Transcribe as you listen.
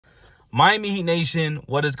Miami Heat Nation,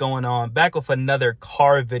 what is going on? Back with another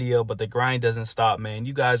car video, but the grind doesn't stop, man.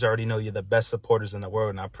 You guys already know you're the best supporters in the world,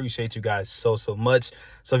 and I appreciate you guys so much.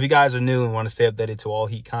 So if you guys are new and want to stay updated to all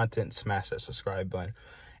Heat content, smash that subscribe button.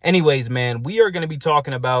 Anyways, man, we are going to be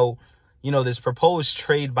talking about, this proposed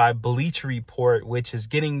trade by Bleacher report, which is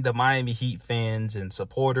getting the Miami Heat fans and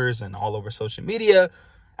supporters and all over social media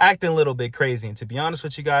acting a little bit crazy. And to be honest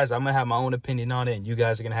with you guys, I'm going to have my own opinion on it, and you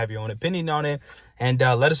guys are going to have your own opinion on it. And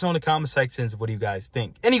let us know in the comment sections, what do you guys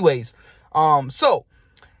think? Anyways, so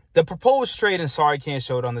the proposed trade, and sorry I can't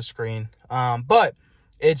show it on the screen, but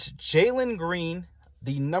it's Jalen Green,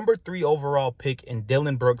 the number 3 overall pick, and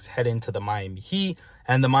Dillon Brooks head into the Miami Heat,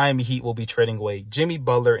 and the Miami Heat will be trading away Jimmy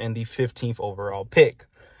Butler in the 15th overall pick.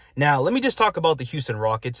 Now, let me just talk about the Houston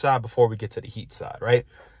Rockets side before we get to the Heat side, right?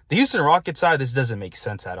 The Houston Rockets side, this doesn't make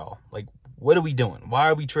sense at all. Like, what are we doing? Why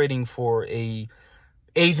are we trading for a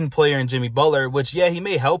Asian player in Jimmy Butler, which, yeah, he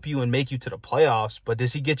may help you and make you to the playoffs, but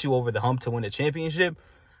does he get you over the hump to win a championship?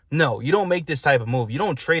 No, you don't make this type of move. You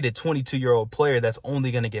don't trade a 22-year-old player that's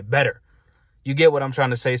only going to get better. You get what I'm trying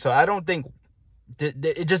to say? So I don't think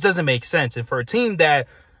it just doesn't make sense. And for a team that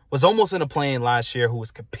was almost in a play-in last year, who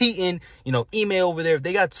was competing, Ime over there,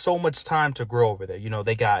 they got so much time to grow over there.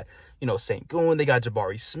 They got, St. Goon, they got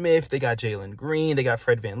Jabari Smith, they got Jalen Green, they got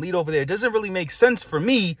Fred VanVleet over there. It doesn't really make sense for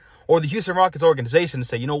me or the Houston Rockets organization to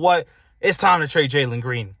say, you know what, it's time to trade Jalen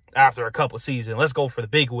Green after a couple seasons. Let's go for the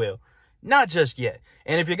big wheel. Not just yet.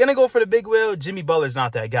 And if you're going to go for the big wheel, Jimmy Butler's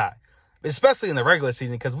not that guy, especially in the regular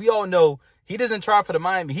season, because we all know he doesn't try for the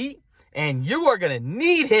Miami Heat, and you are going to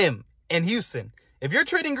need him in Houston. If you're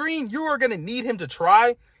trading Green, you are going to need him to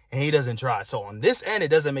try, and he doesn't try. So on this end, it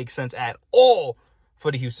doesn't make sense at all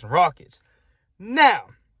for the Houston Rockets. Now,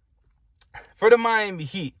 for the Miami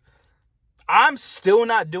Heat, I'm still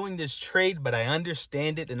not doing this trade, but I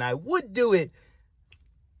understand it, and I would do it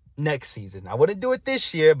next season. I wouldn't do it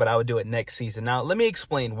this year, but I would do it next season. Now, let me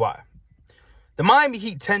explain why. The Miami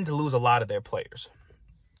Heat tend to lose a lot of their players.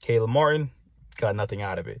 Caleb Martin, got nothing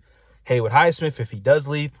out of it. Haywood Highsmith, if he does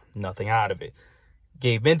leave, nothing out of it.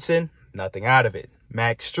 Gabe Vincent, nothing out of it.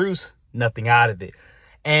 Max Strus, nothing out of it.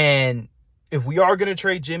 And if we are going to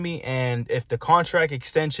trade Jimmy, and if the contract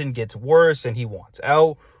extension gets worse and he wants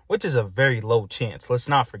out, which is a very low chance, let's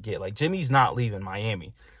not forget, like, Jimmy's not leaving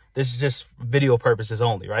Miami. This is just video purposes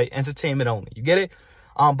only, right? Entertainment only. You get it?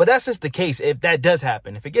 But that's just the case. If that does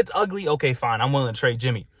happen, if it gets ugly, okay, fine, I'm willing to trade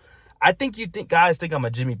Jimmy. I think guys think I'm a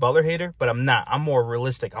Jimmy Butler hater, but I'm not. I'm more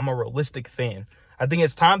realistic. I'm a realistic fan. I think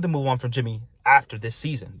it's time to move on from Jimmy after this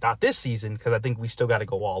season. Not this season, because I think we still got to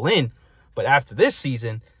go all in. But after this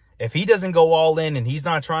season, if he doesn't go all in and he's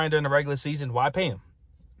not trying during the regular season, why pay him?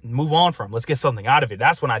 Move on from him. Let's get something out of it.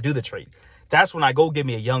 That's when I do the trade. That's when I go give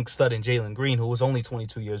me a young stud in Jalen Green, who was only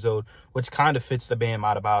 22 years old, which kind of fits the Bam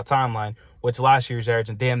out of our timeline, which last year's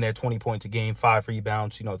averaging damn near 20 points a game, 5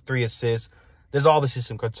 rebounds, 3 assists. There's obviously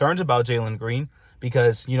some concerns about Jalen Green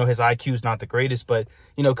because, his IQ is not the greatest. But,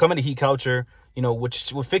 coming to Heat culture,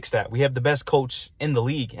 which would fix that. We have the best coach in the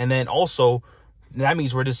league. And then also, that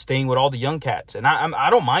means we're just staying with all the young cats. And I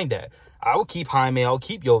don't mind that. I will keep Jaime. I'll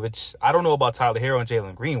keep Jovic. I don't know about Tyler Hero and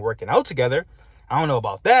Jalen Green working out together. I don't know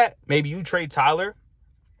about that. Maybe you trade Tyler,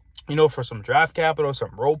 for some draft capital,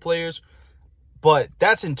 some role players. But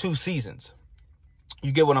that's in 2 seasons.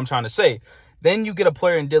 You get what I'm trying to say. Then you get a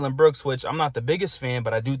player in Dillon Brooks, which I'm not the biggest fan,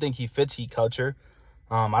 but I do think he fits Heat culture.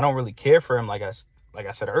 I don't really care for him, like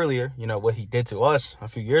I said earlier, what he did to us a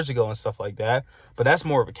few years ago and stuff like that. But that's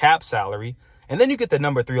more of a cap salary. And then you get the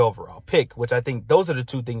number 3 overall pick, which I think those are the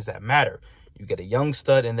 2 things that matter. You get a young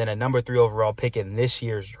stud and then a number 3 overall pick in this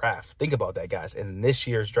year's draft. Think about that, guys, in this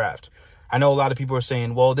year's draft. I know a lot of people are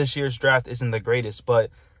saying, well, this year's draft isn't the greatest,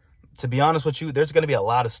 but to be honest with you, there's going to be a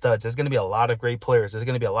lot of studs. There's going to be a lot of great players. There's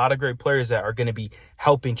going to be a lot of great players that are going to be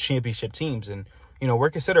helping championship teams. And,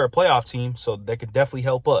 we're considered a playoff team, so that could definitely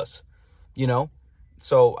help us,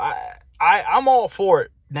 So I'm all for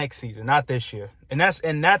it next season, not this year. And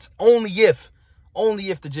that's only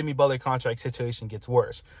if the Jimmy Butler contract situation gets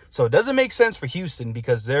worse. So it doesn't make sense for Houston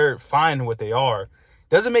because they're fine what they are.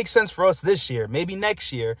 Doesn't make sense for us this year, maybe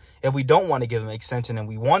next year, if we don't want to give them an extension and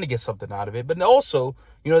we want to get something out of it. But also,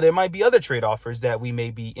 there might be other trade offers that we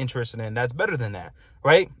may be interested in that's better than that,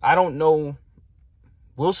 right? I don't know.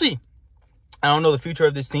 We'll see. I don't know the future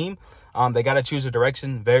of this team. They got to choose a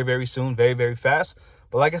direction very, very soon, very, very fast.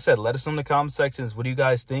 But like I said, let us know in the comment sections. What do you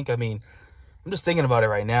guys think? I mean, I'm just thinking about it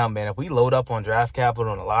right now, man. If we load up on draft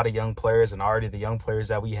capital and a lot of young players and already the young players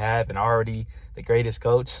that we have and already the greatest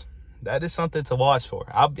coach, that is something to watch for.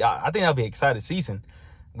 I think that'll be an exciting season.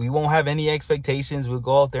 We won't have any expectations. We'll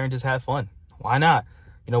go out there and just have fun. Why not?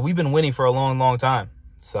 We've been winning for a long, long time.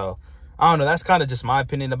 So I don't know. That's kind of just my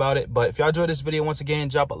opinion about it. But if y'all enjoyed this video, once again,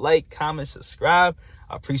 drop a like, comment, subscribe.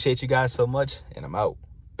 I appreciate you guys so much, and I'm out.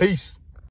 Peace.